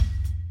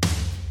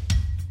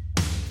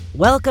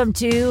Welcome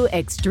to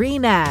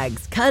Extreme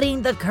Ag's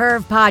Cutting the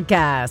Curve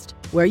podcast,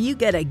 where you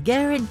get a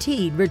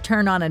guaranteed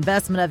return on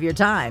investment of your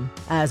time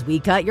as we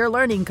cut your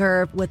learning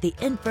curve with the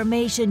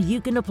information you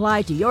can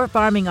apply to your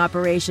farming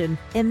operation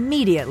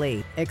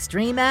immediately.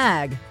 Extreme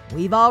Ag,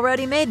 we've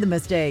already made the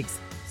mistakes,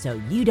 so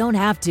you don't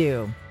have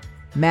to.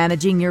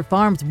 Managing your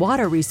farm's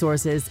water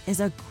resources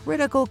is a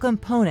critical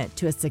component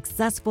to a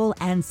successful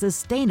and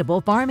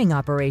sustainable farming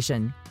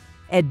operation.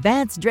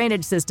 Advanced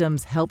Drainage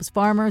Systems helps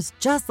farmers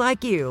just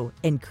like you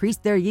increase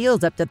their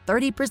yields up to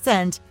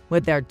 30%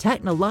 with their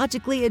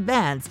technologically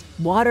advanced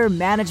water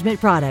management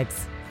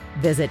products.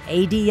 Visit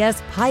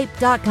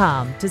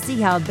adspipe.com to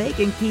see how they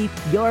can keep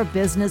your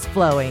business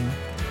flowing.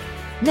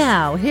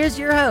 Now, here's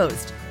your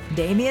host,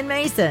 Damian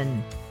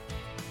Mason.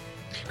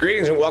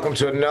 Greetings and welcome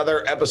to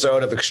another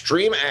episode of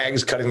Extreme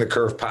Ag's Cutting the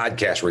Curve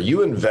podcast, where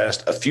you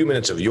invest a few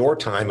minutes of your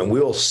time and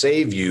we'll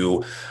save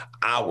you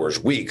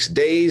hours, weeks,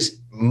 days,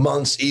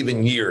 months,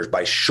 even years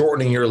by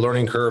shortening your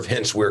learning curve.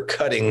 Hence, we're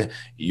cutting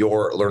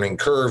your learning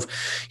curve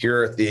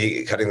here at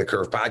the Cutting the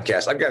Curve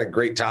podcast. I've got a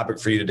great topic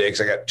for you today because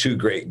I got two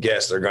great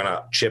guests that are going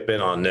to chip in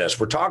on this.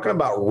 We're talking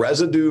about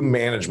residue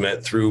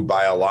management through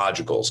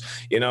biologicals.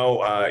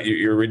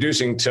 You're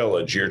reducing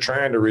tillage. You're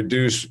trying to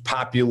reduce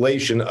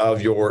population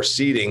of your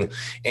seeding.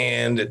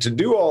 And to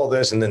do all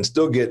this and then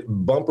still get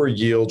bumper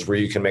yields where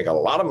you can make a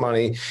lot of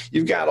money,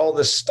 you've got all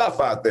this stuff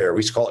out there. We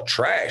used to call it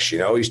trash.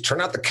 You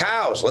turn out the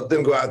cows, let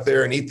them go out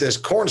there and eat this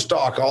corn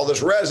stalk, all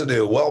this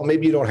residue. Well,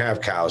 maybe you don't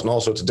have cows. And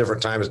also it's a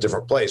different time, it's a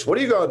different place. What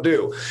are you going to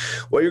do?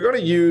 Well, you're going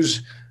to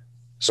use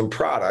some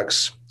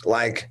products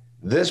like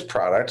this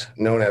product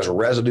known as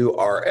Residue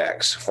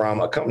RX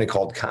from a company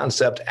called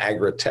Concept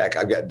Agritech.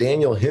 I've got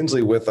Daniel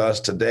Hensley with us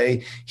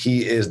today.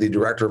 He is the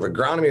director of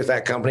agronomy at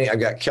that company.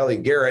 I've got Kelly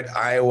Garrett,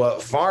 Iowa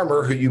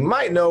farmer, who you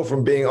might know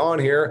from being on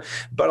here,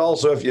 but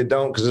also if you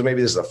don't, because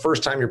maybe this is the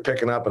first time you're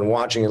picking up and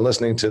watching and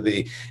listening to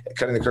the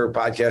Cutting the Curve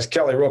podcast.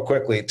 Kelly, real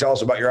quickly, tell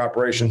us about your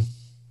operation.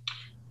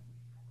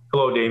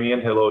 Hello,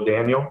 Damian. Hello,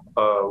 Daniel.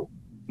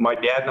 My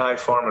dad and I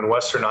farm in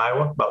western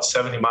Iowa, about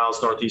 70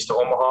 miles northeast of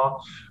Omaha.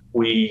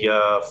 We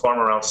farm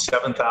around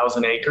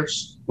 7,000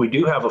 acres. We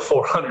do have a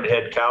 400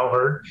 head cow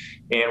herd,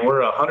 and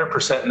we're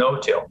 100%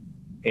 no-till.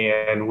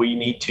 And we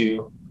need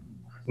to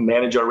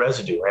manage our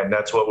residue, and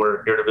that's what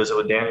we're here to visit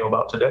with Daniel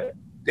about today.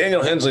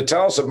 Daniel Hensley,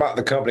 tell us about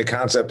the company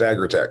Concept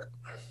Agritech.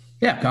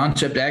 Yeah,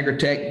 Concept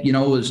Agritech,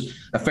 is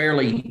a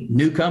fairly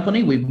new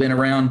company. We've been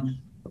around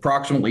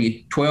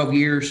approximately 12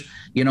 years.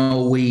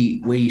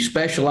 We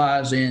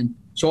specialize in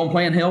soil and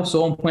plant health,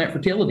 soil and plant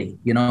fertility,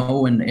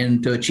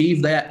 and to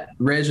achieve that,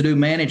 residue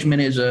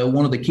management is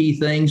one of the key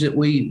things that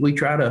we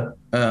try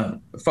to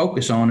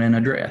focus on and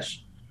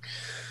address.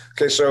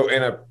 Okay, so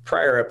in a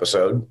prior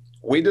episode,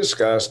 we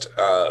discussed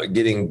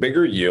getting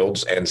bigger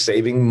yields and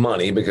saving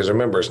money, because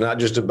remember, it's not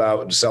just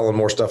about selling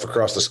more stuff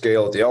across the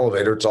scale at the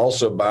elevator. It's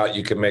also about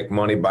you can make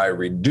money by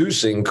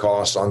reducing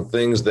costs on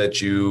things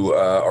that you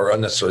are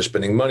unnecessarily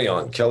spending money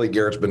on. Kelly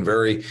Garrett's been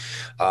very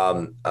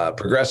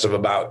progressive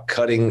about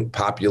cutting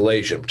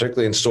population,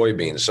 particularly in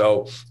soybeans.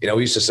 So,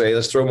 we used to say,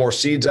 let's throw more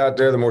seeds out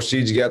there. The more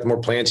seeds you got, the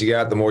more plants you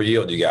got, the more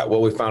yield you got.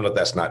 Well, we found out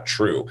that's not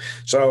true.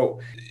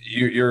 So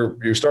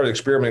you started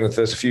experimenting with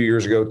this a few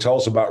years ago. Tell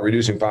us about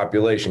reducing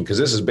population, because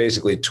this is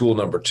basically tool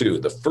number 2.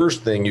 The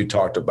first thing you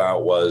talked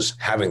about was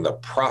having the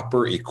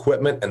proper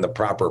equipment and the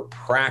proper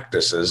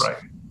practices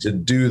to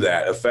do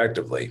that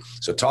effectively.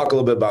 So talk a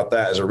little bit about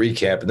that as a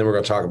recap, and then we're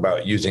going to talk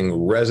about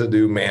using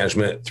residue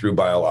management through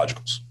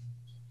biologicals.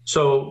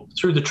 So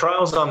through the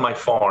trials on my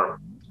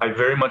farm, I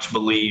very much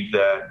believe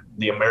that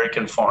the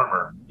American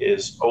farmer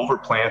is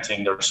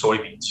overplanting their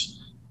soybeans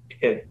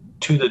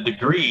to the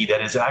degree that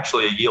is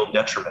actually a yield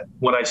detriment.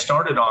 When I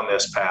started on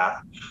this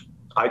path,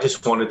 I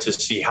just wanted to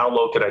see how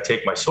low could I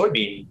take my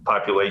soybean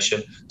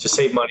population to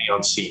save money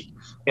on seed.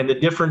 And the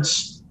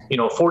difference,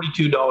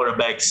 $42 a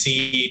bag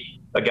seed,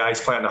 a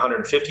guy's planting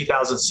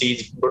 150,000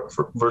 seeds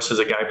versus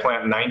a guy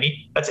planting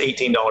 90, that's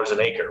 $18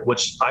 an acre,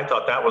 which I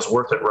thought that was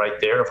worth it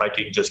right there if I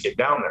could just get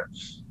down there.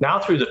 Now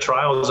through the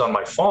trials on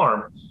my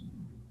farm,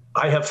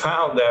 I have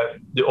found that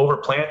the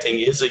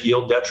overplanting is a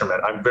yield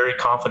detriment. I'm very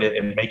confident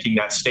in making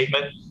that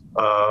statement.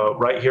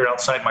 Right here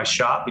outside my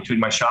shop, between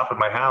my shop and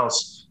my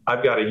house,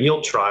 I've got a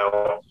yield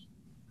trial,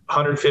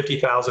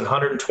 150,000,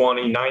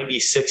 120, 90,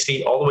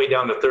 60, all the way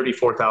down to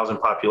 34,000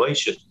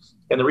 population.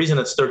 And the reason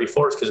it's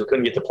 34 is because we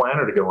couldn't get the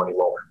planter to go any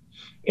lower.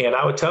 And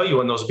I would tell you,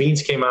 when those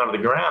beans came out of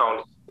the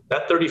ground,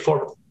 that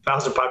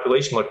 34,000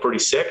 population looked pretty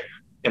sick.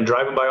 And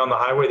driving by on the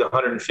highway, the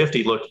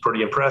 150 looked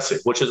pretty impressive,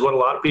 which is what a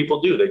lot of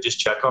people do. They just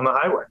check on the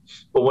highway.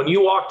 But when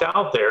you walked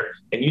out there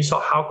and you saw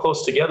how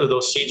close together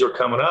those seeds were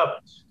coming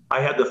up, I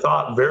had the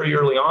thought very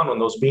early on, when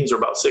those beans are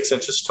about 6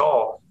 inches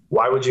tall,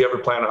 why would you ever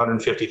plant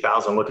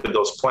 150,000? Look at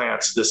those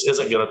plants. This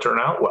isn't going to turn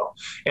out well.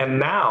 And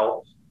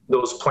now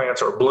those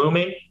plants are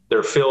blooming,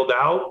 they're filled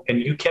out,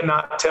 and you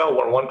cannot tell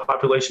when one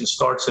population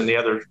starts and the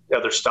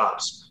other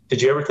stops.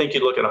 Did you ever think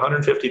you'd look at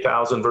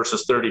 150,000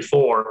 versus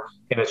 34,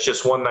 and it's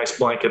just one nice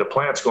blanket of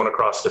plants going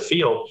across the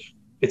field?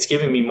 It's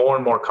giving me more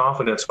and more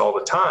confidence all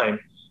the time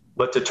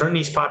But to turn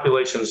these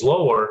populations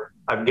lower,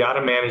 I've got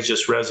to manage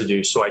this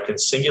residue so I can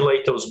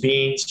singulate those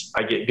beans.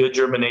 I get good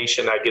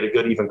germination. I get a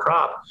good even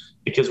crop.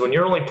 Because when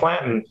you're only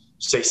planting,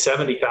 say,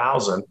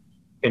 70,000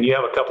 and you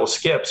have a couple of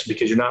skips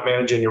because you're not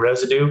managing your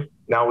residue,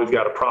 now we've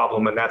got a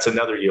problem, and that's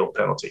another yield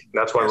penalty.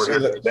 And that's why we're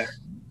here today.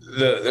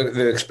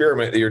 The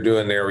experiment that you're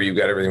doing there, where you've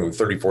got everything from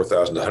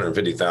 34,000 to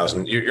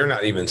 150,000, you're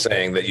not even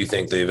saying that you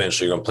think they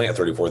eventually are going to plant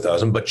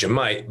 34,000, but you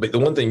might. But the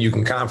one thing you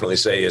can confidently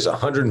say is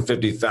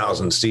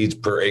 150,000 seeds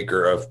per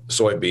acre of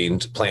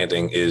soybeans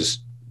planting is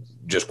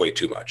just way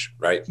too much,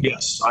 right?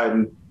 Yes,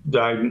 I'm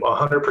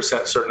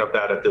 100% certain of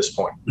that at this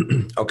point.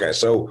 Okay,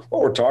 so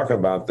what we're talking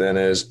about then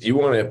is you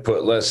want to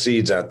put less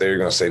seeds out there. You're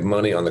going to save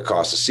money on the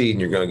cost of seed,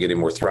 and you're going to get a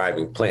more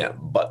thriving plant.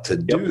 But to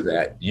do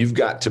that, you've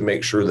got to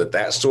make sure that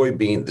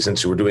soybean,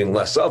 since we're doing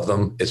less of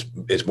them,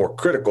 it's more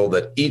critical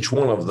that each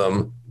one of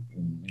them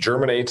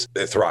germinates,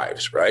 it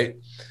thrives, right?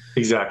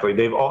 Exactly.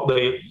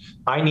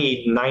 I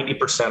need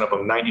 90% of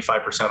them,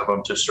 95% of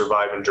them to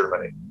survive and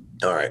germinate.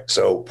 All right.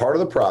 So part of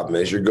the problem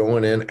is you're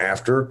going in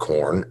after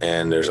corn,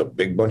 and there's a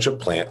big bunch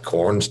of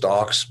corn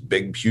stalks,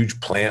 big, huge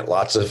plant,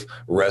 lots of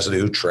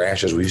residue,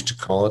 trash, as we used to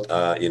call it.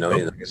 Like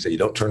I said, you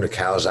don't turn the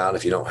cows out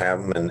if you don't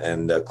have them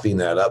and clean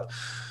that up.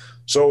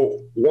 So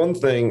one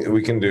thing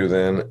we can do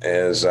then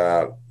is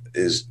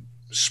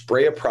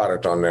spray a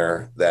product on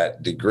there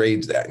that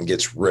degrades that and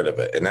gets rid of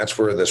it. And that's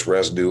where this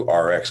Residue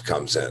RX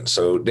comes in.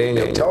 So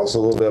Daniel, tell us a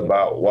little bit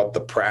about what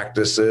the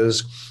practice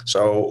is.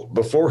 So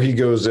before he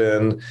goes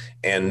in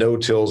and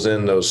no-tills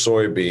in those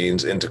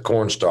soybeans into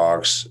corn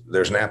stalks,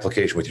 there's an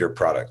application with your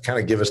product. Kind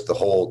of give us the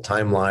whole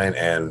timeline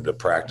and the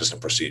practice and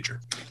procedure.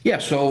 Yeah.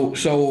 So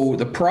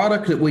the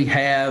product that we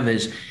have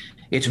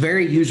it's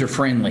very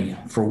user-friendly,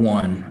 for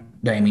one,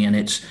 Damian.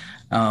 It's,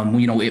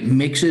 it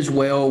mixes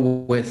well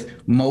with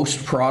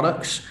most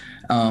products.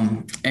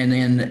 And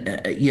then,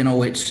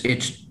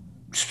 it's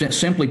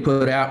simply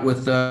put out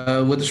with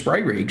the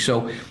spray rig.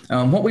 So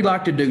what we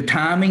like to do,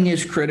 timing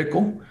is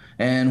critical.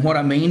 And what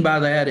I mean by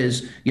that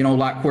is,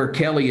 like where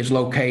Kelly is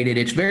located,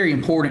 it's very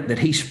important that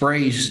he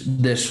sprays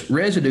this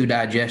residue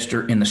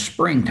digester in the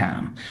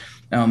springtime.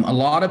 A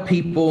lot of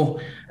people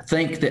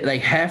think that they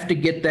have to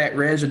get that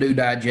residue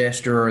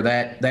digester or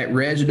that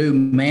residue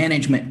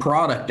management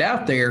product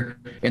out there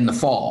in the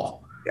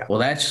fall. Yeah. Well,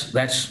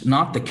 that's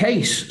not the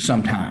case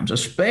sometimes,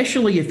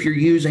 especially if you're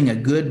using a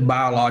good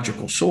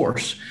biological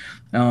source.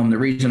 The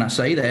reason I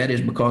say that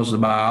is because the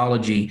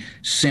biology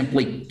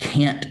simply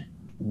can't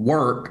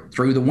work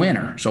through the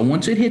winter. So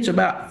once it hits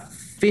about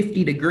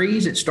 50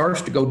 degrees, it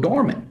starts to go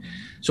dormant.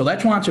 So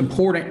that's why it's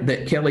important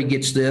that Kelly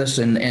gets this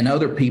and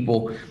other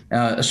people,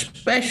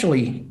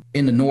 especially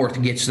in the north,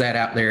 gets that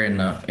out there in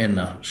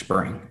the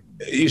spring.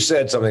 You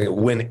said something,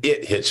 when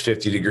it hits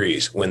 50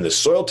 degrees, when the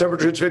soil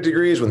temperature hits 50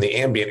 degrees, when the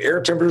ambient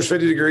air temperature is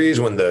 50 degrees,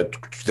 when the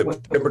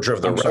temperature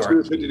of the residue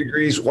is 50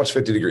 degrees, what's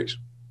 50 degrees?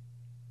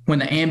 When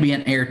the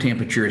ambient air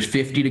temperature is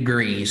 50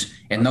 degrees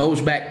and those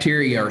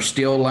bacteria are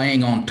still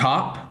laying on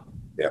top.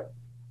 Yeah.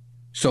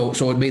 So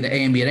it'd be the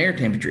ambient air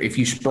temperature. If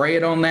you spray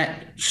it on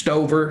that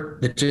stover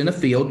that's in the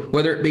field,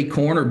 whether it be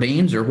corn or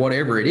beans or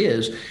whatever it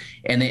is,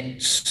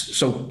 and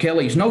so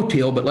Kelly's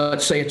no-till, but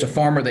let's say it's a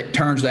farmer that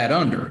turns that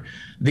under,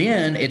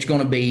 then it's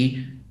going to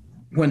be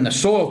when the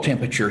soil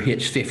temperature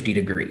hits 50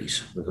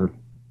 degrees. Mm-hmm.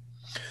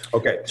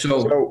 Okay.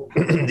 So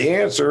the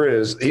answer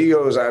is he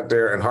goes out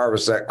there and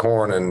harvests that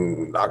corn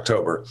in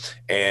October,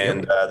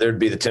 and there'd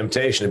be the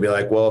temptation to be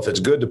like, well, if it's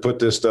good to put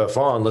this stuff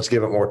on, let's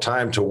give it more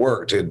time to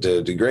work to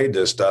degrade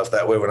this stuff.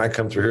 That way, when I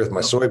come through here with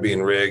my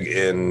soybean rig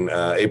in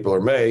April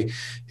or May,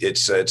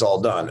 it's all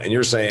done. And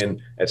you're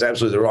saying it's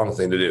absolutely the wrong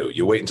thing to do.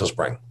 You wait until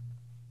spring.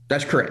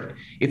 That's correct.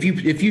 If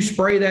you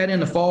spray that in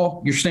the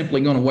fall, you're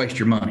simply going to waste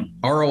your money.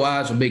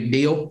 ROI is a big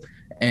deal,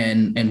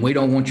 and we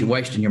don't want you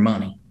wasting your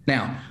money.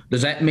 Now,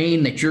 does that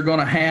mean that you're going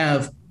to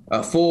have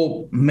a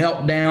full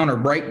meltdown or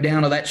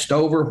breakdown of that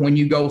stover when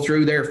you go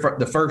through there for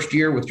the first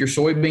year with your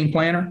soybean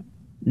planter?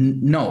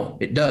 No,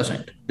 it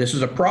doesn't. This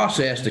is a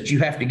process that you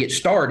have to get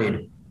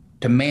started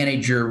to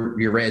manage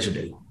your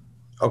residue.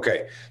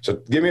 Okay. So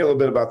give me a little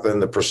bit about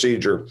the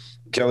procedure.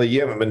 Kelly,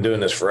 you haven't been doing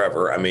this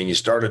forever. I mean, you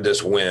started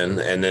this when,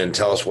 and then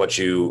tell us what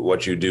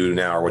you do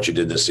now or what you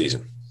did this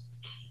season.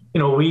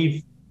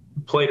 We've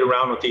played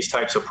around with these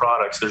types of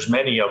products. There's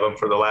many of them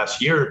for the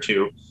last year or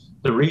two.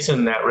 The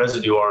reason that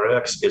Residue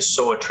RX is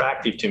so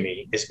attractive to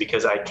me is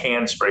because I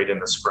can spray it in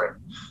the spring.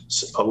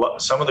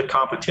 Some of the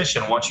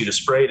competition wants you to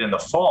spray it in the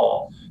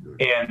fall,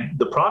 and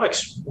the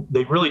products,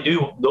 they really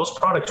do. Those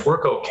products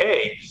work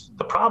okay.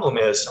 The problem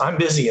is I'm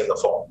busy in the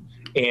fall,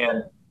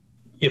 and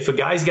if a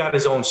guy's got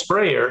his own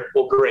sprayer,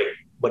 well, great.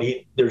 But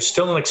there's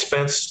still an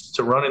expense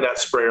to running that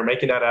sprayer,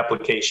 making that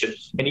application.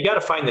 And you got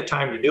to find the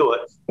time to do it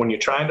when you're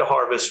trying to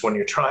harvest, when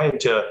you're trying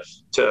to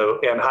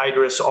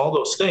anhydrous, all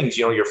those things,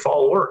 your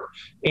fall work.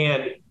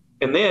 And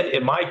then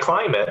in my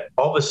climate,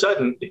 all of a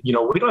sudden, we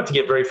don't have to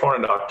get very far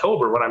into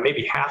October when I'm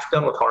maybe half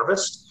done with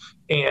harvest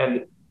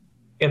and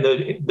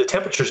the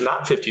temperature's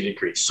not 50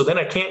 degrees. So then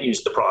I can't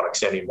use the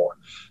products anymore.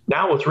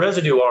 Now with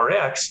Residue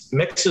RX,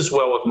 mixes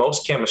well with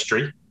most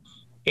chemistry.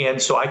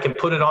 And so I can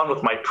put it on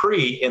with my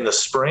pre in the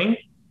spring,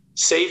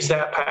 saves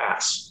that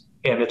pass,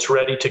 and it's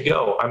ready to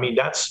go. I mean,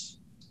 that's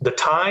the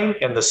time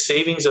and the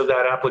savings of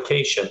that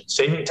application,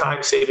 saving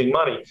time, saving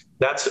money.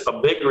 That's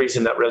a big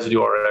reason that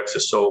Residue RX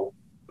is so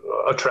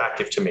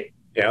attractive to me.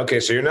 Yeah. Okay.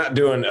 So you're not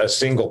doing a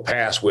single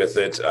pass with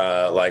it,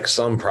 like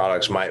some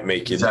products might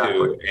make you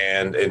do.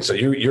 And so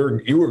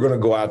you were going to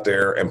go out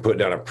there and put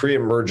down a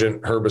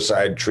pre-emergent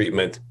herbicide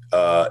treatment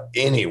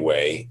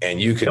anyway, and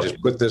you could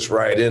just put this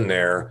right in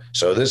there.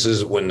 So this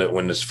is when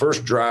it's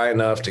first dry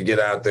enough to get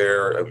out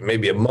there,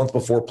 maybe a month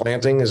before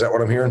planting. Is that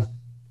what I'm hearing?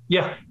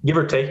 Yeah, give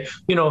or take.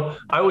 I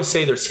always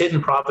say there's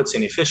hidden profits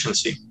in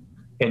efficiency,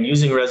 and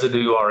using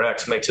Residue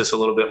RX makes us a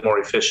little bit more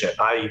efficient.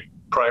 I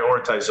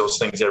prioritize those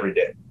things every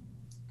day.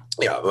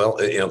 Yeah, well,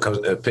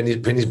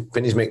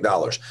 pennies make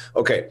dollars.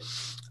 Okay,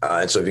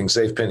 and so if you can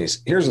save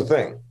pennies, here's the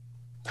thing: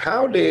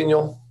 how,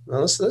 Daniel?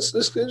 Well,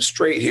 let's get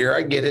straight here.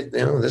 I get it.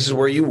 This is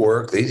where you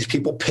work. These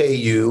people pay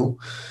you.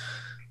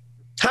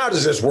 How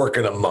does this work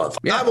in a month?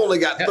 Yeah. I've only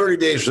got 30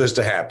 days for this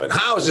to happen.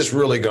 How is this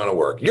really going to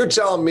work? You're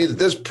telling me that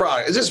this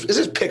product is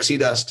this pixie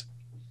dust?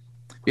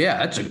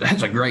 Yeah,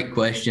 that's a great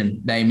question,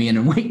 Damian,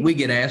 and we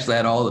get asked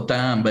that all the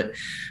time. But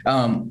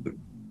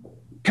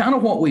kind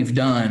of what we've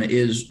done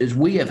is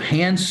we have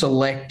hand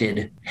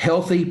selected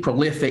healthy,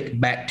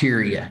 prolific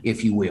bacteria,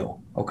 if you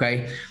will.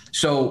 Okay,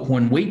 so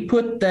when we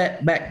put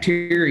that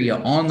bacteria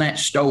on that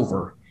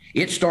stover,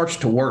 it starts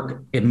to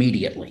work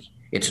immediately.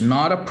 It's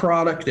not a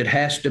product that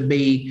has to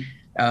be.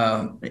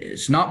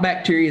 It's not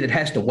bacteria that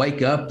has to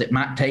wake up that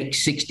might take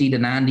 60 to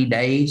 90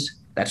 days.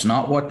 That's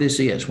not what this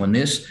is. When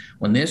this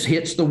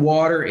hits the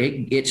water,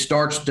 it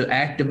starts to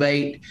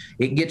activate.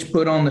 It gets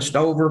put on the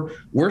stover.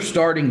 We're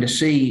starting to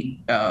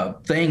see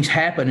things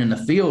happen in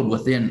the field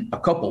within a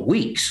couple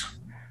weeks,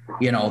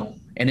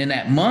 and in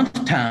that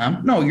month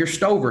time, no, your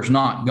stover's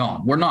not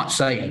gone. We're not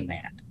saying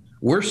that.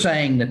 We're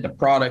saying that the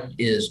product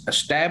is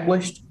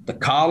established, the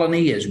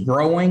colony is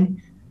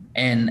growing,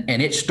 and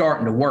it's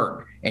starting to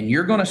work. And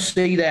you're going to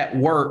see that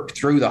work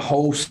through the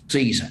whole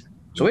season.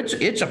 So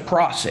it's a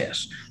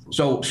process.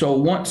 So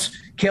once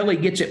Kelly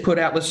gets it put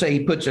out, let's say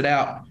he puts it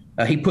out,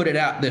 he put it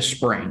out this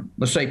spring.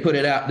 Let's say put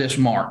it out this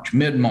March,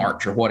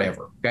 mid-March or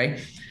whatever,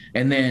 okay?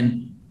 And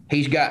then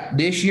he's got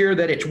this year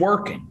that it's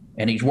working,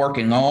 and he's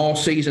working all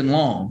season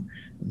long.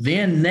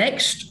 Then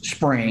next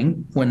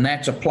spring, when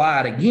that's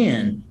applied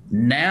again,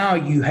 now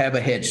you have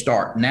a head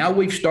start. Now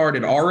we've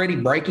started already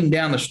breaking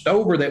down the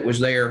stover that was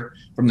there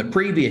from the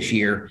previous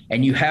year,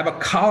 and you have a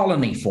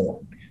colony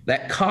formed.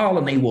 That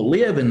colony will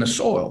live in the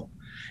soil.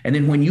 And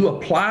then when you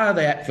apply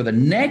that for the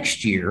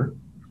next year,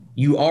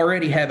 you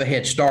already have a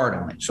head start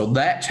on it. So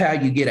that's how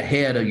you get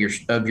ahead of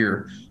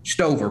your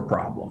stover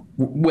problem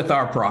with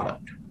our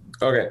product.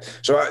 Okay.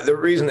 So the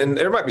reason, and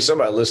there might be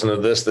somebody listening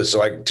to this that's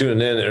like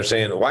tuning in and they're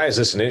saying, why is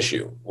this an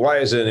issue? Why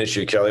is it an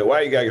issue, Kelly?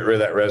 Why you got to get rid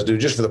of that residue?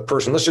 Just for the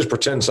person, let's just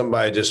pretend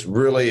somebody just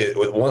really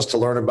wants to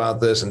learn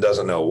about this and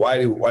doesn't know. Why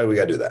do we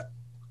got to do that?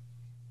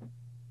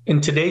 In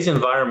today's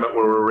environment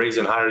where we're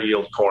raising higher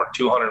yield corn,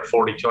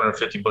 240,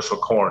 250 bushel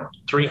corn,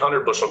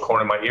 300 bushel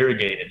corn in my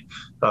irrigated,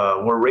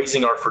 we're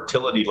raising our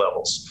fertility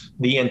levels.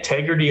 The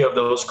integrity of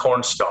those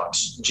corn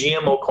stalks,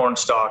 GMO corn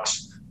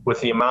stalks, with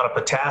the amount of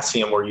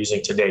potassium we're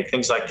using today,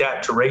 things like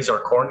that, to raise our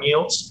corn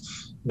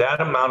yields,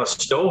 that amount of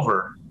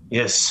stover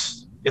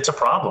it's a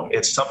problem.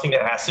 It's something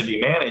that has to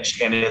be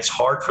managed, and it's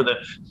hard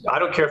I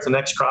don't care if the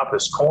next crop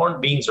is corn,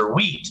 beans, or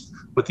wheat,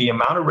 with the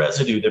amount of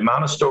residue, the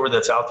amount of stover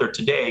that's out there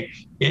today,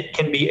 it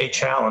can be a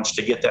challenge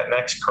to get that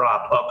next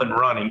crop up and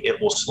running.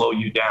 It will slow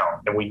you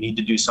down, and we need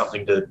to do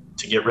something to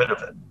get rid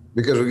of it.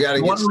 Because we got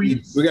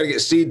to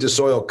get seed to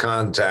soil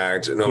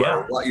contact. No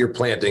matter what you're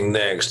planting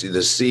next,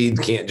 the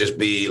seed can't just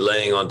be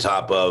laying on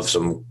top of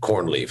some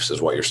corn leaves,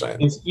 is what you're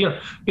saying.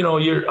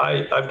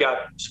 I've got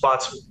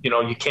spots.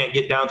 You can't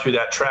get down through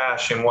that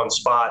trash in one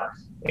spot,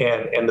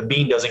 and the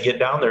bean doesn't get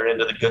down there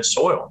into the good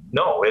soil.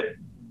 No, it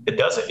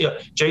doesn't.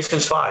 Jason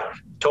Sly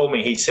told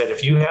me, he said,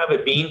 if you have a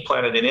bean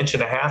planted 1.5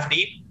 inches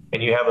deep,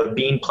 and you have a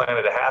bean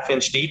planted 1/2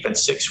 inch deep, in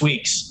 6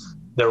 weeks,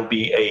 there will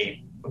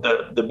be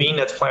the bean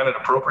that's planted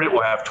appropriate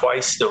will have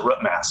twice the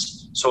root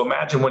mass. So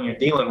imagine when you're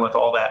dealing with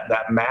all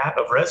that mat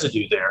of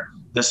residue there,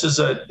 this is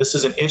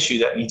an issue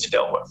that needs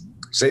dealt with.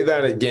 Say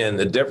that again.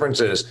 The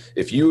difference is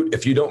if you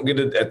don't get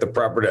it at the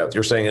proper depth,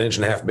 you're saying 1.5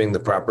 inches being the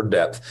proper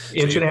depth.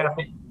 1.5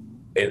 inches.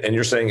 And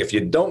you're saying if you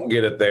don't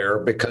get it there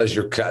because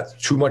you've got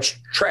too much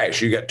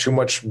trash, you got too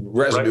much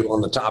residue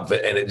on the top of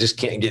it, and it just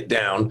can't get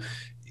down.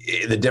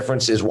 The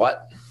difference is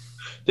what?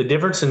 The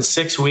difference in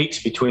 6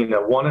 weeks between the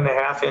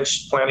 1.5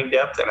 inch planting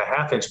depth and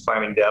 1/2 inch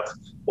planting depth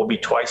will be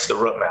twice the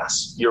root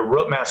mass. Your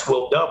root mass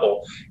will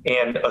double,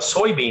 and a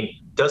soybean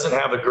doesn't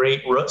have a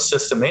great root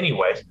system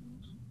anyway.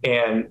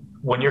 And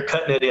when you're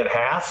cutting it in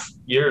half,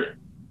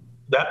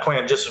 that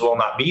plant just as well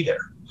not be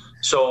there.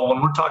 So when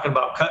we're talking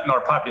about cutting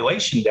our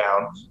population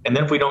down, and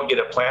then if we don't get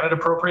it planted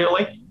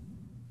appropriately,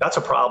 that's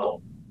a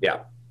problem.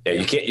 Yeah. Yeah,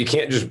 you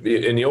can't just,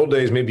 in the old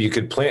days, maybe you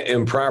could plant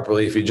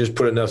improperly if you just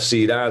put enough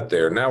seed out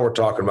there. Now we're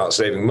talking about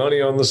saving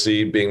money on the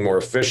seed, being more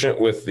efficient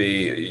with the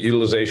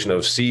utilization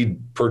of seed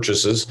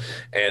purchases.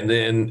 And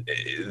then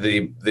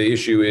the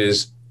issue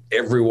is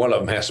every one of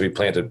them has to be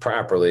planted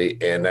properly.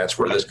 And that's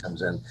where this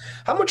comes in.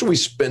 How much are we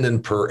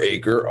spending per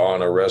acre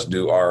on a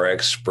Residue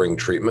RX spring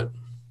treatment?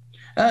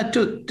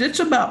 It's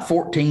about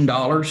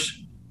 $14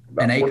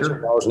 an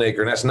acre. $14 an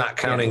acre, and that's not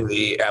counting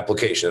the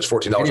application. It's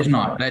 $14. It is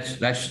not.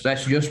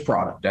 That's just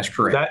product. That's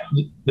correct.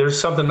 There's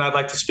something I'd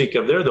like to speak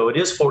of there, though. It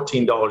is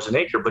 $14 an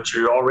acre, but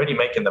you're already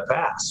making the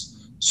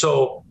pass.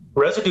 So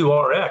Residue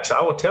RX,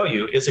 I will tell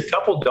you, is a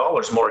couple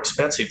dollars more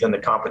expensive than the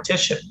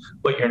competition,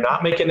 but you're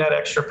not making that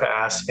extra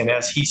pass. And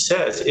as he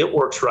says, it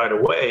works right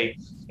away.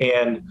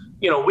 And,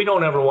 we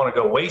don't ever want to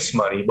go waste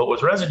money, but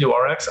with Residue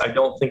RX, I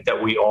don't think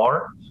that we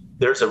are.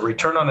 There's a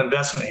return on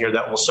investment here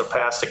that will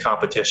surpass the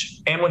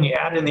competition. And when you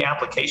add in the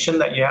application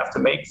that you have to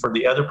make for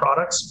the other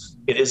products,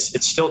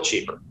 it's still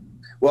cheaper.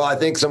 Well, I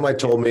think somebody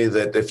told me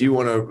that if you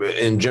want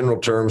to, in general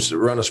terms,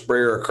 run a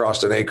sprayer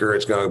across an acre,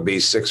 it's going to be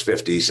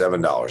 $6.50,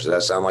 $7. Does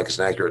that sound like it's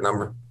an accurate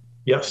number?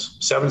 Yes,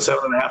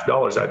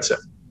 $7.50, I'd say.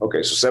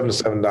 Okay, so $7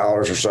 to $7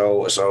 or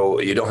so. So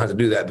you don't have to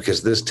do that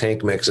because this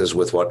tank mixes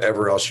with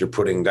whatever else you're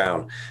putting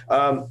down.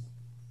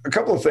 A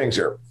couple of things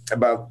here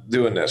about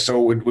doing this. So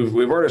we've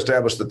already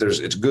established that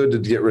it's good to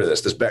get rid of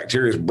this. This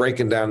bacteria is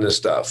breaking down this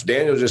stuff.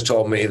 Daniel just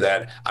told me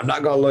that I'm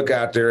not going to look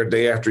out there a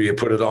day after you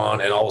put it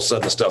on and all of a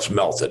sudden the stuff's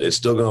melted. It's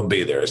still going to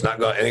be there. It's not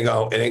going. It ain't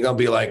going to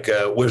be like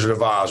Wizard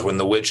of Oz when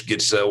the witch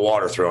gets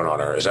water thrown on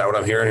her. Is that what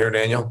I'm hearing here,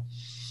 Daniel?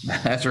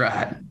 That's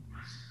right.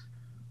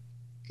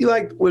 You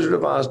like Wizard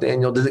of Oz,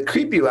 Daniel? Did it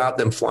creep you out,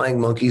 them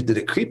flying monkeys? Did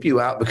it creep you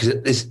out? Because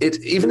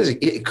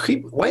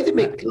why did they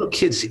make little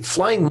kids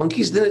flying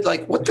monkeys? Then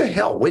what the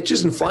hell?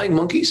 Witches and flying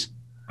monkeys?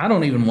 I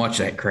don't even watch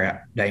that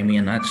crap,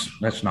 Damien.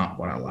 That's not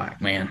what I like,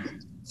 man.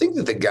 I think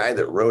that the guy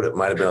that wrote it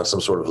might have been on some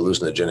sort of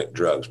hallucinogenic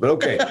drugs, but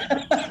okay.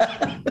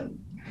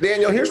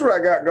 Daniel, here's what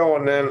I got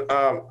going then.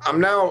 I'm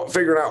now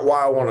figuring out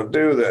why I want to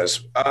do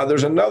this.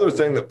 There's another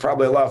thing that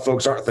probably a lot of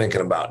folks aren't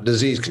thinking about,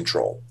 disease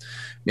control.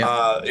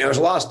 Yeah. There's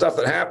a lot of stuff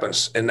that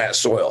happens in that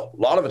soil.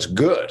 A lot of it's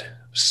good.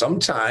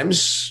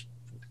 Sometimes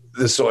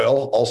the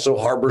soil also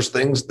harbors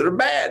things that are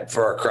bad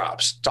for our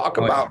crops. Talk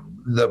about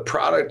the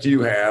product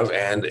you have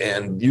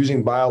and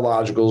using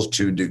biologicals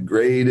to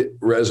degrade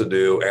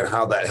residue and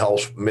how that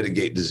helps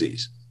mitigate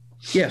disease.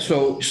 Yeah,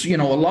 so a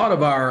lot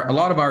of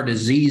our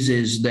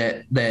diseases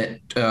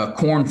that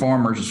corn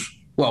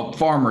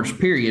farmers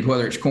period,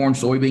 whether it's corn,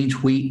 soybeans,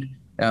 wheat,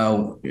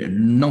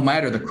 no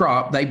matter the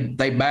crop,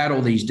 they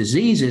battle these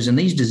diseases, and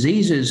these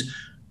diseases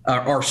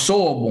are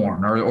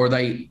soil-borne, or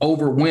they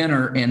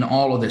overwinter in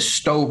all of this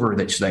stover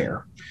that's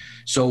there.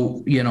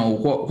 So,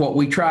 what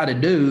we try to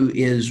do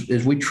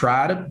is we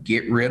try to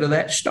get rid of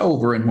that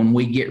stover, and when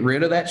we get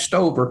rid of that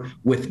stover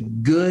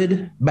with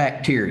good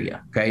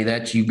bacteria,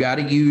 okay, you've got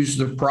to use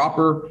the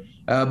proper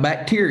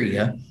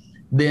bacteria,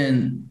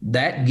 then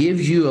that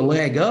gives you a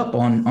leg up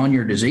on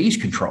your disease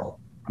control.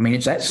 I mean,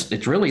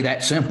 it's really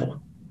that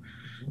simple.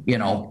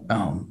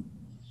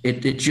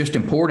 It's just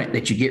important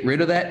that you get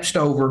rid of that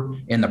stover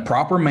in the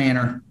proper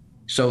manner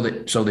so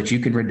that you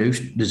can reduce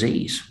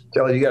disease.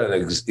 Kelly, you got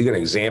an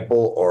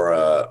example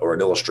or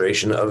an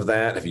illustration of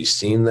that? Have you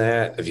seen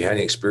that? Have you had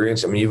any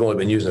experience? I mean, you've only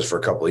been using this for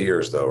a couple of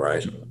years, though,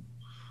 right?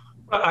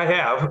 I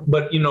have,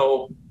 but we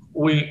know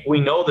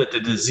that the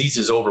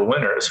diseases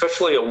overwinter,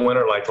 especially a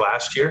winter like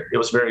last year. It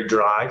was very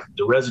dry.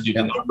 The residue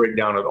did not break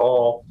down at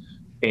all,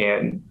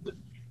 and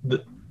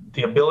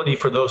the ability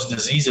for those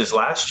diseases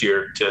last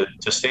year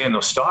to stay in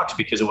those stocks,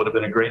 because it would have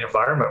been a great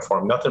environment for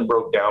them. Nothing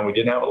broke down. We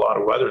didn't have a lot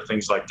of weather,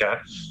 things like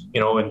that.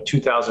 In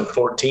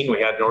 2014,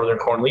 we had northern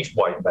corn leaf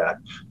blight back,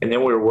 and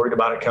then we were worried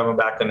about it coming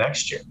back the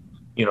next year.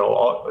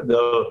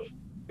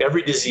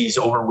 Every disease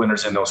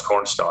overwinters in those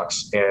corn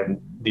stalks,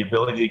 and the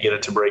ability to get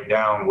it to break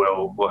down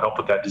will help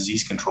with that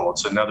disease control.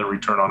 It's another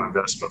return on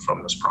investment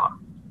from this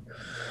product.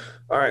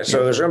 All right.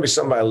 So there's going to be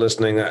somebody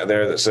listening out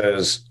there that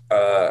says,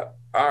 all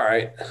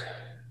right,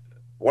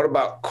 what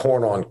about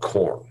corn on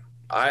corn?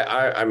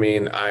 I'm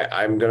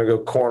going to go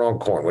corn on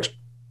corn, which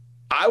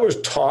I was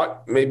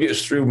taught, maybe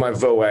it's through my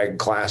VOAG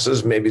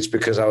classes, maybe it's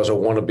because I was a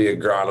wannabe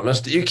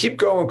agronomist. You keep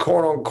going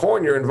corn on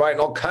corn, you're inviting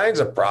all kinds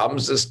of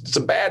problems. It's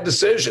a bad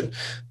decision.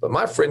 But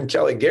my friend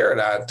Kelly Garrett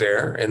out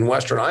there in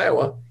Western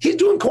Iowa, he's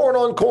doing corn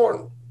on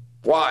corn.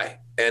 Why?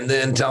 And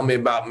then tell me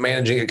about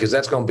managing it, because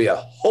that's going to be a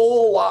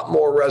whole lot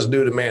more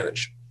residue to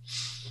manage.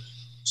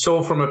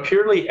 So from a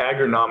purely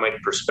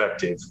agronomic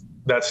perspective,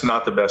 that's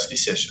not the best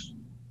decision.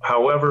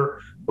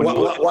 However,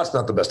 what's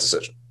not the best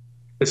decision?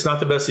 It's not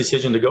the best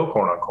decision to go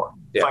corn on corn.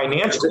 Yeah.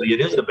 Financially,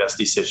 it is the best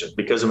decision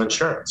because of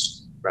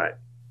insurance. Right.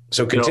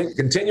 So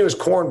continuous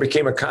corn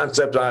became a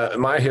concept.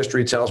 My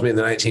history tells me in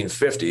the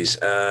 1950s.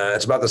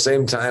 It's about the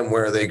same time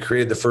where they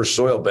created the first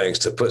soil banks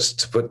to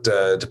put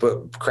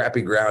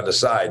crappy ground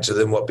aside. So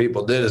then what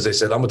people did is they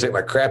said, I'm going to take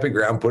my crappy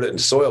ground, put it in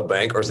soil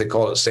bank, or as they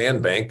call it,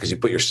 sand bank, because you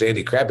put your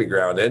sandy crappy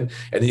ground in,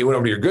 and then you went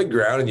over to your good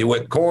ground and you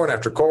went corn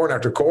after corn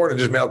after corn and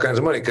just made all kinds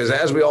of money. Because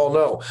as we all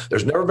know,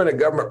 there's never been a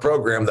government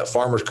program that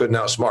farmers couldn't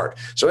outsmart.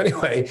 So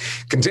anyway,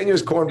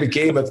 continuous corn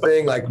became a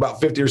thing like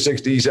about 50 or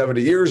 60,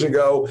 70 years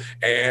ago,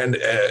 and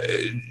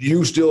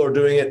you still are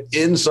doing it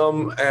in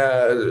some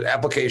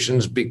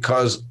applications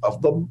because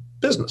of the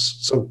business.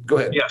 So go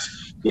ahead.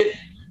 Yes.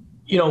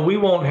 We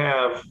won't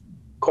have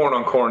corn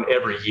on corn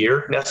every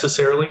year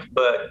necessarily,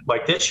 but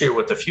like this year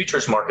with the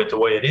futures market, the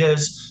way it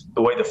is,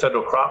 the way the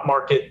federal crop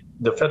market,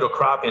 the federal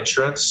crop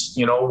insurance,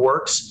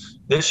 works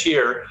this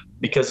year,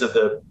 because of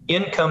the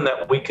income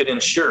that we could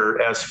insure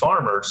as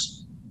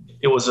farmers,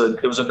 it was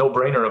a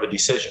no-brainer of a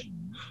decision.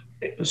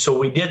 So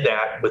we did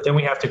that, but then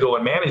we have to go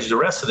and manage the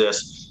rest of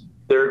this.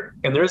 There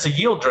is a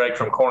yield drag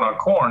from corn on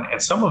corn,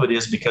 and some of it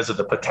is because of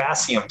the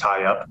potassium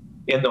tie-up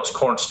in those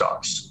corn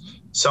stalks.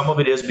 Some of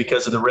it is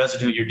because of the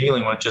residue you're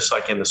dealing with, just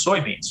like in the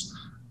soybeans.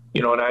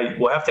 And I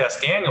will have to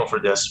ask Daniel for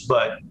this,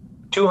 but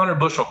 200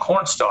 bushel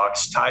corn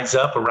stalks ties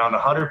up around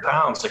 100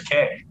 pounds of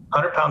K,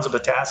 100 pounds of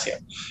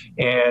potassium.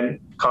 And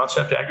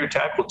Concept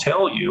Agritech will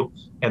tell you,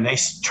 and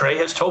Trey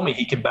has told me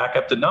he can back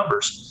up the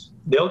numbers,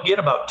 they'll get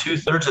about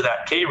 2/3 of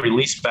that K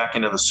released back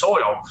into the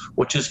soil,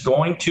 which is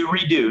going to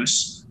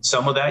reduce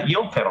some of that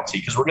yield penalty,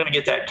 because we're going to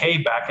get that K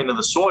back into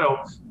the soil,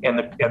 and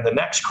the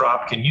next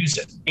crop can use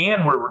it.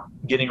 And we're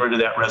getting rid of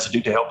that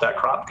residue to help that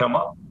crop come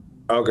up.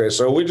 Okay,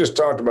 so we just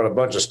talked about a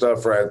bunch of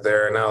stuff right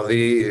there. Now,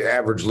 the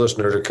average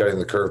listener to Cutting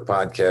the Curve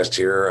podcast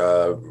here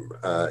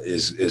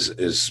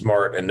is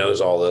smart and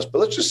knows all this. But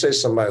let's just say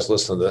somebody's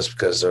listening to this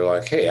because they're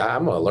like, hey,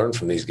 I'm going to learn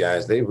from these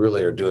guys. They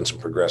really are doing some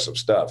progressive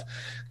stuff.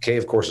 K,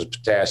 of course, is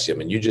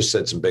potassium. And you just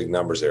said some big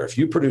numbers there. If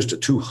you produced a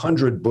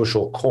 200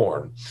 bushel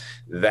corn,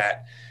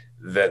 that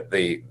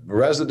the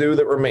residue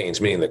that remains,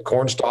 meaning the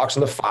corn stalks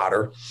and the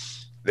fodder,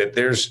 that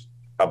there's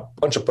a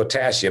bunch of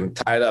potassium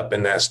tied up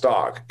in that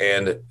stalk.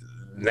 And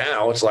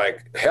now it's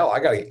like, hell,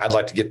 I'd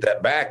like to get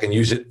that back and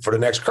use it for the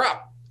next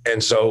crop.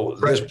 And so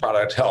this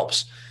product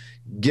helps.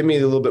 Give me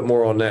a little bit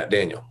more on that,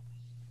 Daniel.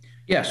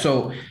 Yeah.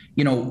 So,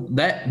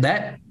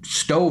 that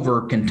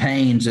stover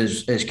contains,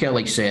 as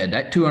Kelly said,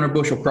 that 200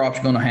 bushel crop's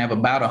going to have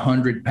about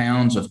 100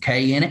 pounds of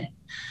K in it.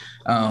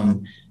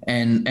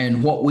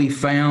 And what we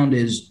found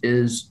is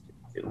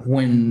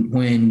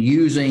when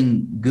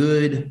using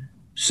good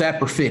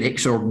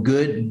saprophytics or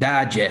good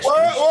digesters.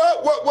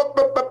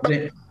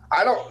 What?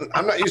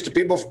 I'm not used to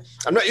people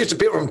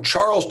from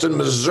Charleston,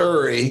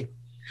 Missouri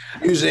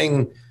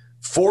using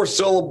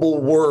 4-syllable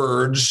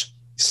words.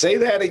 Say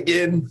that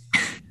again.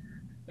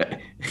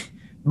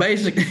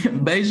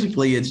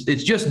 Basically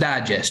it's just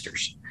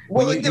digesters.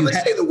 Well,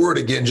 let's say the word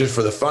again just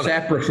for the fun of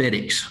it.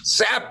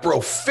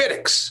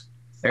 Saprophytics.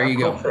 There you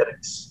go.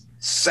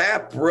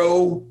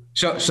 So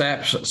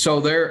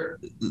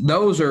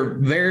those are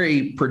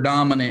very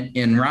predominant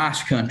in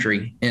rice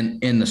country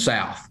in the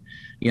South.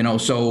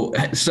 So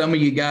some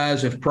of you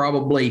guys have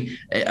probably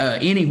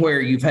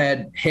anywhere you've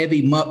had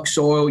heavy muck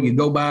soil, you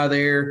go by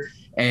there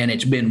and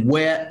it's been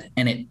wet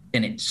and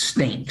it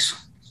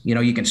stinks.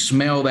 You can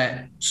smell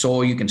that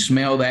soil, you can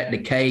smell that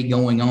decay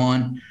going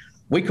on.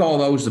 We call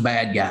those the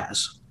bad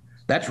guys.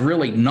 That's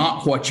really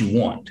not what you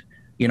want.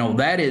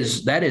 That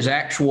is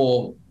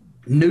actual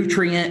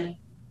nutrient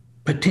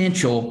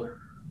potential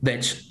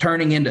that's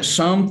turning into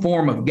some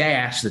form of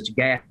gas that's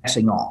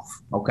gassing off.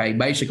 Okay,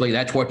 basically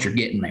that's what you're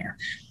getting there.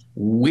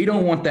 We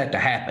don't want that to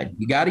happen.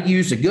 You got to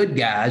use the good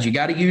guys. You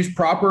got to use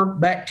proper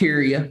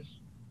bacteria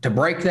to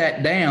break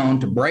that down,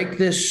 to break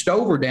this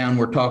stover down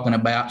we're talking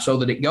about, so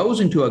that it goes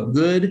into a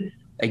good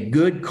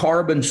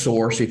carbon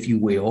source, if you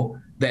will,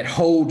 that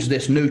holds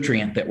this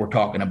nutrient that we're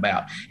talking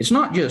about. It's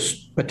not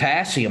just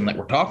potassium that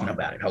we're talking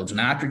about. It holds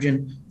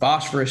nitrogen,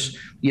 phosphorus.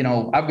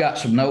 I've got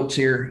some notes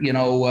here.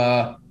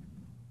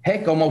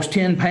 Heck, almost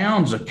 10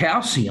 pounds of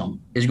calcium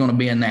is going to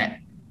be in that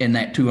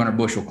 200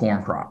 bushel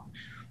corn crop.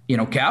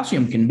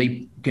 Calcium can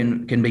be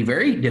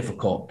very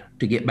difficult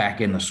to get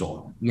back in the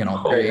soil,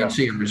 and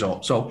see a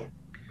result. So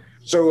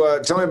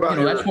tell me about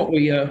that's what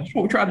we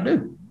try to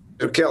do.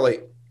 So Kelly,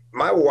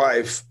 my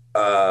wife,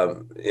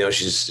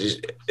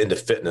 she's into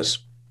fitness.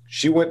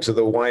 She went to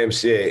the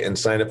YMCA and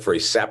signed up for a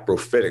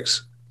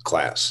saprophytics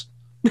class.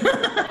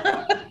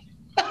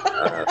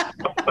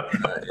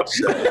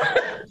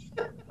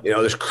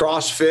 There's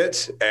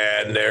CrossFit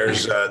and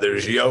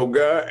there's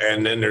yoga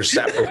and then there's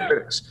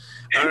saprophytics.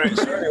 All right.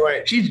 So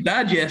anyway, she's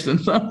digesting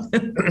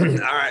something.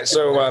 All right.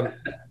 So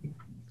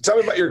tell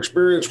me about your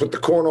experience with the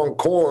corn on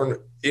corn.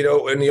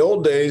 In the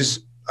old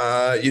days,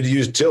 you'd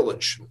use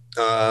tillage,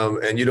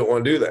 and you don't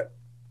want to do that.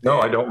 No,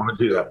 I don't want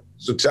to do that.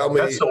 So tell me.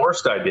 That's the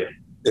worst idea.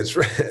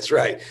 That's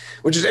right.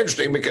 Which is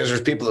interesting because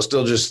there's people that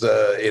still just,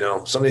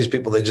 some of these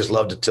people, they just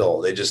love to till.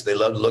 They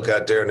love to look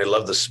out there and they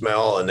love the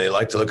smell and they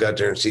like to look out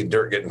there and see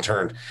dirt getting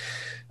turned.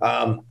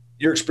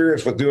 Your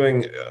experience with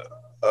doing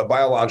a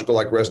biological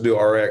like Residue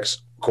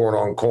RX corn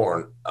on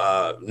corn,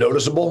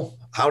 noticeable?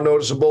 How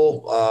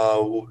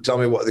noticeable? Tell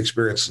me what the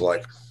experience is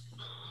like.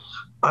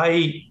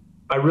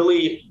 I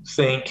really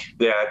think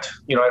that,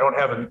 I don't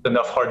have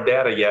enough hard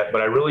data yet,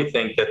 but I really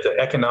think that the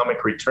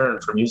economic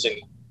return from using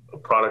a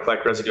product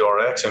like Residue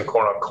RX and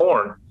corn on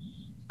corn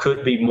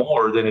could be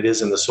more than it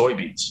is in the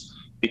soybeans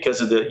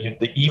because of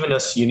the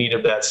evenness you need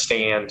of that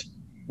stand,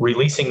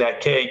 releasing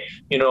that K.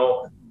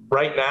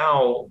 Right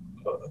now,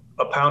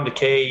 a pound of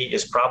K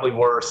is probably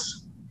worth,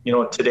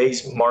 in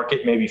today's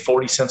market, maybe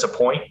 40 cents a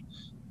point.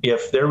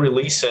 If they're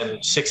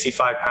releasing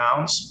 65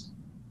 pounds,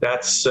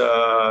 that's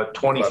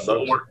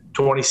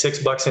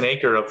 26 bucks an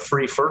acre of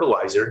free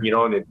fertilizer,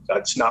 and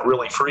it's not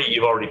really free.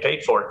 You've already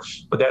paid for it,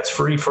 but that's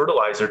free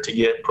fertilizer to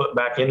get put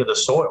back into the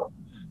soil.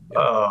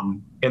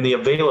 And the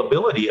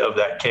availability of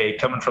that K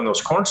coming from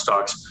those corn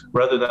stalks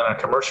rather than a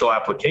commercial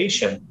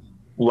application,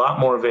 a lot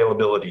more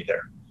availability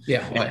there.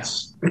 Yeah.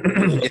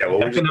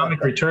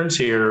 Economic returns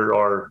here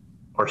are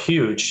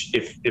huge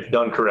if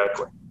done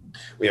correctly.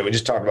 Yeah, we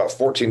just talked about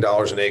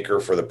 $14 an acre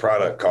for the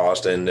product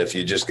cost, and if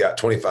you just got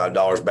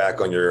 $25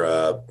 back on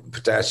your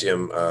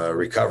potassium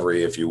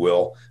recovery, if you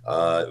will,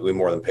 we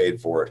more than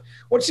paid for it.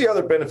 What's the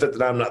other benefit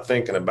that I'm not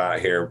thinking about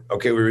here?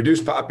 Okay, we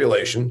reduce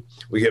population,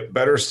 we get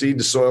better seed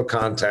to soil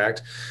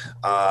contact,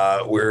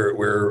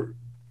 we're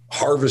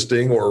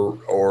harvesting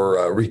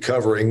or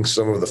recovering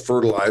some of the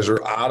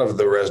fertilizer out of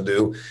the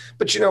residue.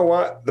 But you know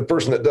what? The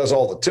person that does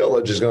all the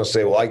tillage is going to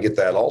say, well, I get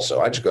that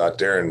also. I just go out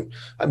there and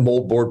I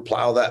moldboard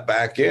plow that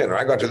back in, or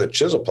I go out to the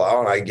chisel plow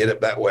and I get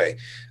it that way.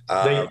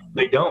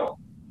 They don't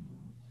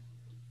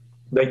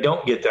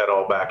get that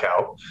all back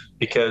out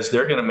because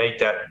they're going to make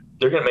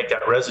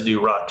that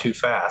residue rot too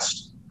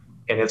fast,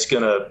 and it's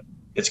going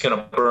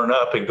to burn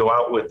up and go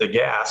out with the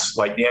gas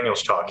like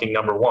Daniel's talking,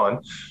 number one.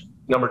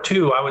 Number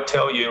two, I would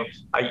tell you,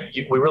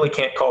 we really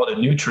can't call it a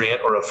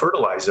nutrient or a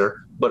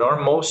fertilizer, but our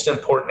most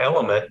important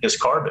element is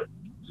carbon.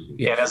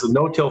 Yeah. And as a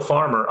no-till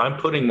farmer, I'm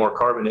putting more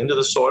carbon into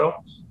the soil.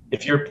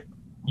 If you're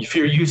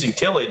using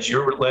tillage,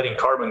 you're letting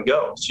carbon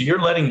go. So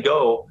you're letting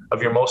go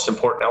of your most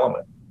important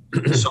element.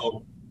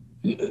 So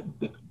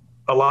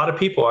a lot of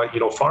people,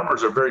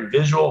 farmers are very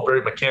visual,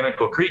 very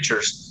mechanical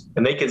creatures,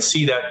 and they can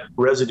see that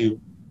residue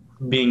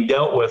being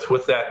dealt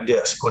with that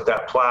disc, with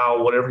that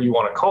plow, whatever you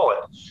want to call it.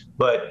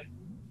 But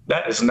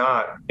that is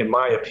not, in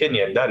my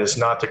opinion, that is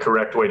not the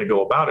correct way to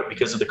go about it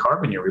because of the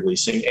carbon you're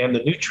releasing and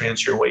the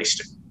nutrients you're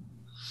wasting.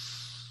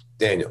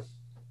 Daniel,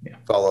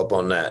 follow up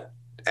on that.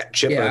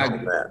 Chip in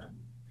on that.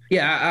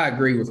 Yeah, I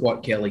agree with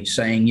what Kelly's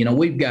saying.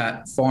 We've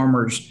got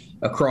farmers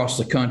across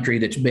the country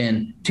that's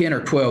been 10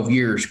 or 12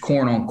 years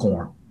corn on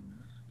corn.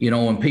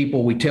 And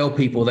we tell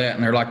people that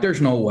and they're like,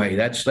 there's no way,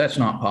 that's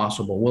not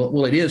possible.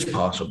 Well, it is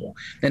possible.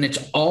 And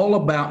it's all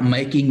about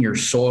making your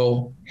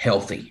soil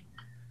healthy.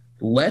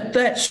 Let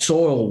that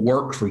soil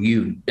work for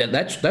you.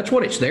 That's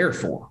what it's there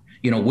for.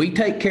 We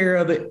take care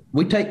of it.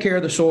 We take care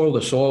of the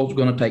soil's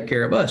going to take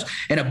care of us.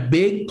 And a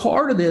big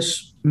part of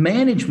this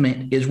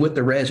management is with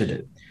the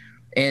residue.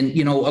 And,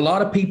 a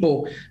lot of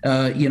people,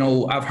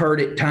 I've heard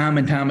it time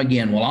and time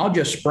again. Well, I'll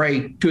just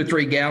spray 2 or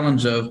 3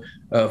 gallons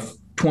of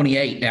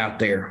 28 out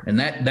there, and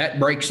that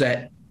breaks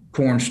that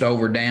corn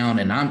stover down,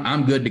 and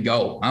I'm good to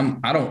go.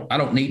 I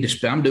don't need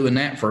to. I'm doing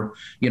that for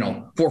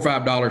 $4 or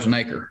 $5 an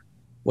acre.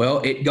 Well,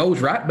 it goes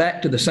right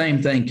back to the same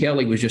thing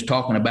Kelly was just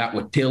talking about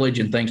with tillage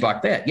and things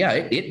like that. Yeah,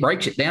 it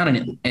breaks it down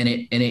and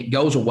it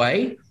goes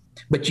away,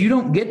 but you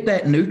don't get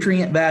that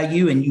nutrient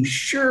value, and you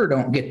sure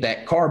don't get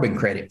that carbon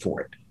credit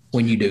for it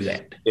when you do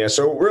that. Yeah,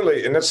 so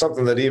really, and that's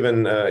something that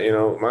even,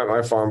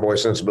 my farm boy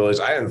sensibilities,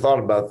 I hadn't thought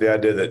about the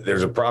idea that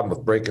there's a problem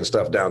with breaking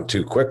stuff down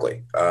too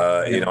quickly.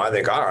 I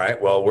think, all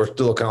right, well, we're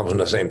still accomplishing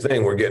the same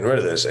thing. We're getting rid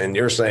of this. And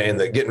you're saying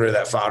that getting rid of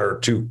that fodder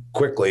too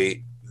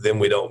quickly, then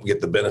we don't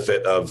get the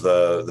benefit of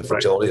the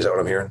fertility. Right. Is that what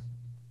I'm hearing?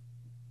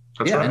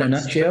 That's right. In a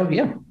nutshell,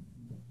 yeah.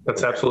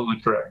 That's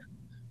absolutely correct.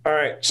 All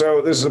right,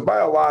 so this is a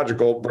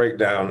biological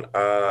breakdown.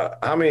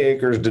 How many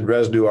acres did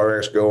Residue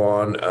RX go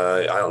on?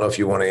 I don't know if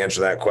you want to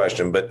answer that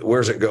question, but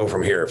where's it go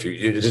from here? If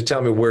you just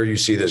tell me where you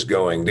see this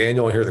going.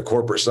 Daniel, I hear the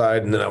corporate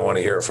side, and then I want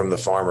to hear it from the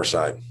farmer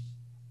side.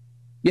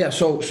 Yeah,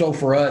 so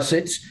for us,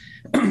 it's,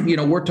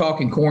 we're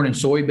talking corn and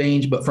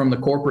soybeans, but from the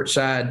corporate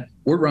side,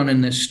 we're running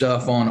this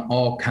stuff on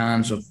all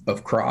kinds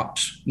of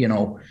crops.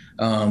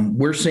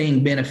 We're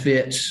seeing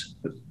benefits,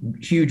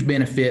 huge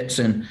benefits,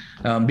 and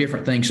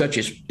different things such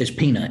as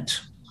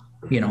peanuts.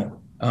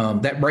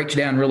 That breaks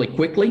down really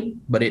quickly,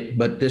 but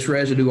this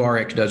Residue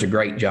RX does a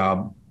great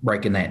job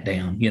breaking that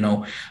down.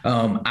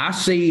 I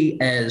see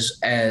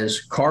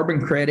as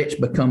carbon credits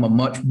become a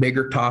much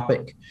bigger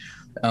topic,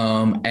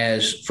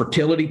 as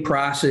fertility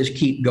prices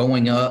keep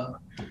going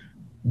up,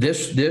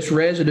 this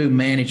residue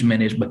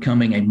management is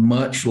becoming a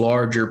much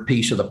larger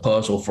piece of the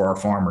puzzle for our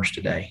farmers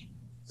today.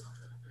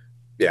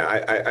 Yeah,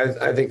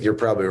 I think you're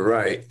probably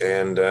right.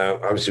 And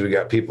obviously we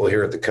got people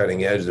here at the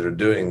Cutting Edge that are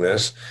doing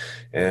this.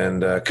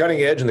 And Cutting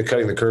Edge and the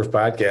Cutting the Curve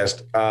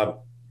podcast,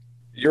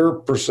 your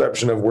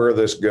perception of where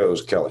this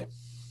goes, Kelly?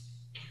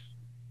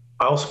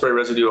 I'll spray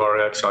Residue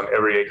RX on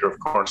every acre of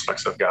corn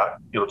stalks I've got.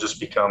 It'll just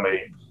become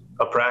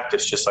a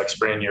practice, just like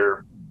spraying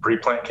your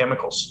pre-plant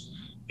chemicals,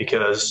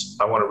 because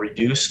I want to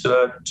reduce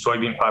the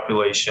soybean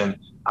population.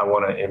 I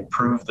want to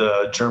improve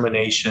the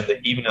germination,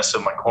 the evenness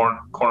of my corn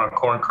on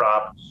corn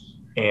crop,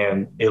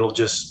 and it'll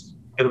just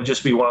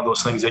be one of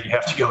those things that you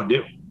have to go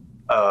do.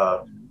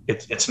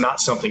 It's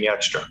not something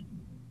extra,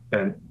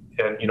 and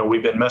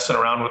we've been messing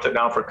around with it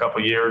now for a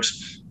couple of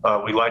years.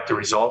 We like the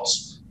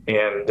results,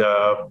 and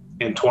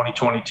in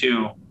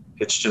 2022,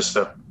 it's just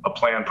a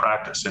planned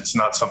practice. It's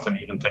not something to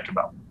even think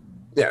about.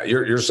 Yeah,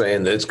 you're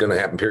saying that it's going to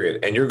happen,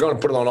 period. And you're going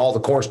to put it on all the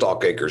corn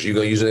stalk acres. You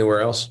going to use it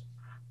anywhere else?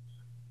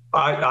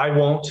 I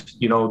won't.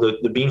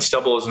 The bean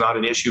stubble is not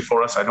an issue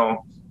for us. I don't,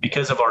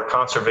 because of our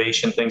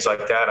conservation, things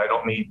like that, I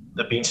don't need,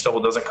 the bean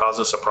stubble doesn't cause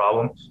us a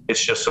problem.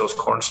 It's just those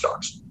corn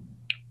stalks.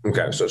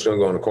 Okay, so it's going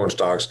to go on the corn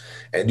stalks.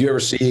 And do you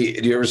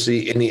ever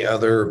see any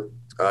other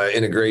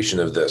integration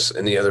of this,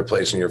 any other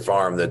place in your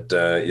farm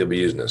that you'll be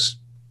using this?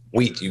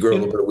 Wheat, you grow a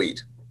little bit of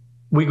wheat.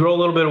 We grow a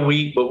little bit of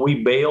wheat, but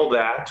we bale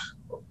that.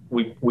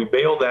 We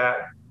bale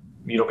that,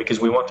 because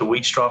we want the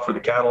wheat straw for the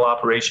cattle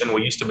operation.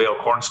 We used to bale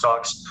corn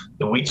stalks.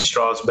 The wheat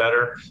straw is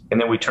better.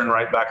 And then we turn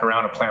right back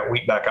around and plant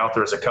wheat back out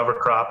there as a cover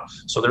crop.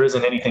 So there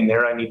isn't anything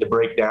there I need to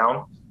break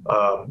down.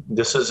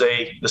 This is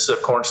a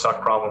corn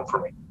stalk problem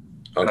for me.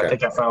 Okay. And I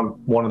think I found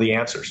one of the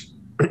answers.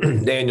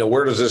 Daniel,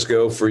 where does this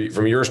go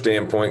from your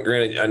standpoint?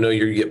 Granted, I know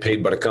you get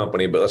paid by the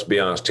company, but let's be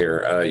honest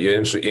here. You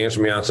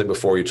answered me honestly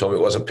before. You told me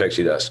it wasn't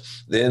pixie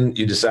dust. Then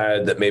you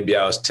decided that maybe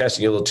I was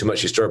testing you a little too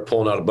much. You started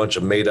pulling out a bunch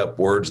of made up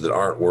words that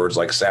aren't words,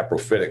 like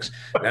saprophytics.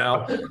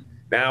 Now,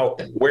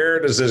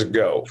 where does this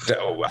go?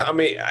 How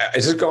many?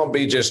 Is this going to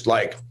be just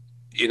like,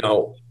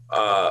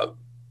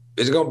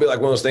 is it going to be like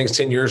one of those things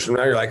 10 years from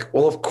now? You're like,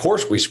 well, of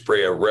course we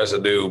spray a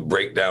residue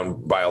breakdown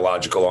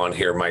biological on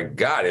here. My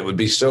God, it would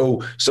be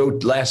so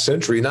last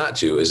century not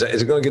to. Is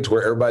it going to get to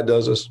where everybody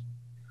does this?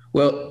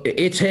 Well,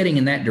 it's heading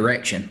in that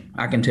direction.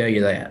 I can tell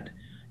you that.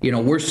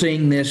 We're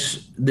seeing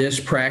this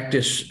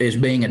practice is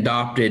being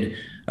adopted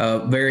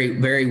very,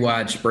 very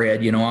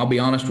widespread. I'll be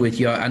honest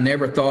with you. I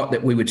never thought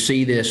that we would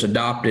see this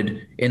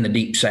adopted in the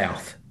Deep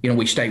South.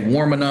 We stay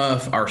warm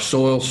enough, our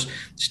soils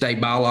stay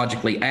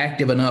biologically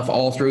active enough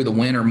all through the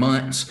winter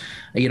months.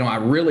 I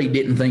really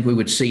didn't think we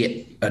would see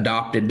it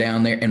adopted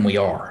down there, and we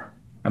are.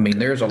 I mean,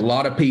 there's a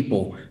lot of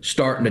people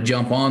starting to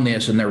jump on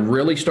this, and they're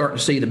really starting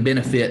to see the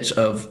benefits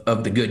of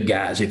the good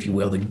guys, if you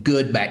will, the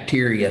good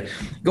bacteria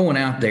going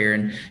out there.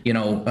 And,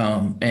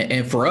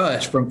 and for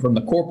us, from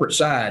the corporate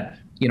side,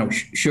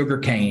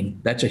 sugarcane,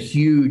 that's a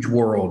huge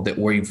world that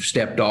we've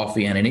stepped off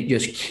in, and it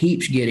just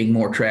keeps getting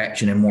more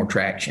traction and more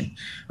traction.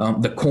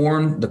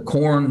 The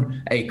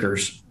corn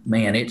acres,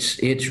 man,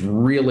 it's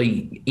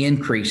really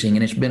increasing,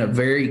 and it's been a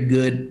very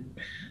good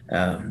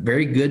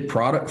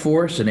product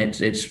for us, and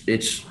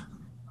it's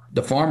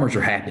the farmers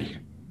are happy.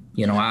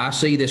 I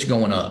see this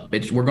going up.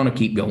 We're going to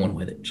keep going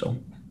with it. So.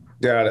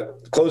 Got it.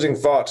 Closing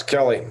thoughts,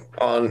 Kelly,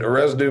 on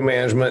residue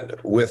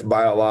management with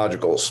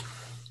biologicals.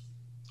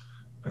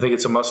 I think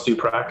it's a must-do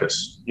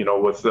practice,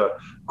 with the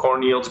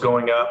corn yields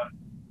going up,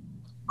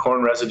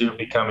 corn residue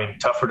becoming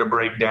tougher to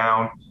break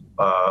down,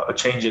 a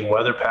changing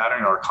weather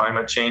pattern or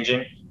climate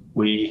changing.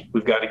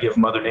 We've got to give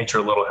Mother Nature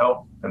a little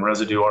help, and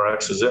Residue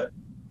RX is it.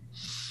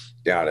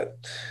 Got it.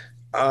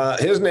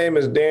 His name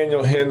is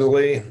Daniel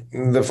Hensley.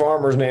 The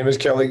farmer's name is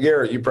Kelly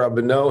Garrett. You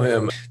probably know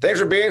him. Thanks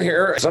for being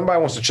here. Somebody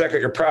wants to check out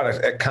your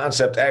product at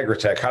Concept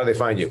Agritech. How do they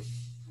find you?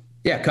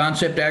 Yeah,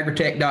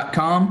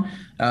 conceptagritech.com.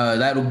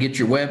 That'll get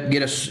you to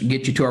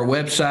our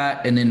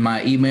website, and then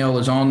my email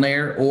is on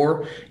there,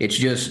 or it's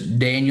just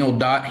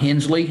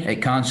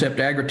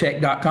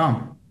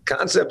daniel.hensley@conceptagritech.com.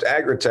 Concept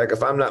Agritech,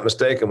 if I'm not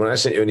mistaken, when I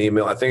sent you an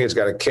email, I think it's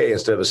got a K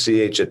instead of a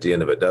CH at the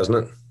end of it, doesn't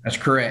it? That's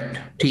correct.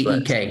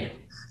 TEK.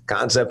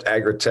 Concept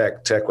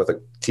Agritech, tech with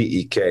a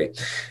TEK.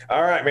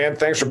 All right, man.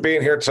 Thanks for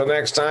being here. Till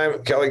next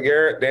time, Kelly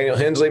Garrett, Daniel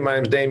Hensley. My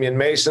name's Damian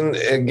Mason.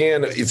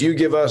 Again, if you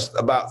give us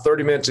about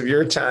 30 minutes of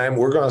your time,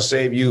 we're going to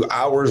save you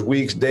hours,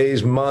 weeks,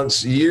 days,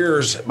 months,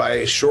 years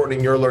by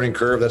shortening your learning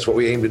curve. That's what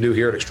we aim to do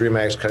here at Extreme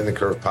Ag's Cutting the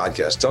Curve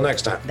podcast. Till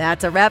next time.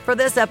 That's a wrap for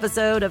this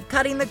episode of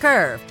Cutting the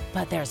Curve,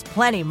 but there's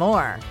plenty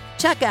more.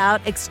 Check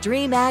out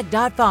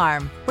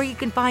extremeag.farm, where you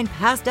can find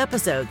past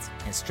episodes,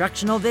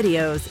 instructional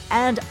videos,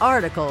 and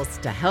articles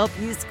to help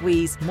you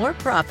squeeze more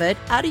profit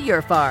out of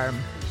your farm.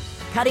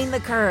 Cutting the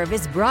Curve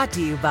is brought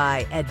to you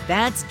by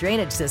Advanced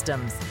Drainage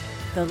Systems,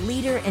 the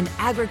leader in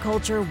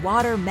agriculture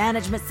water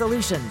management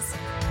solutions.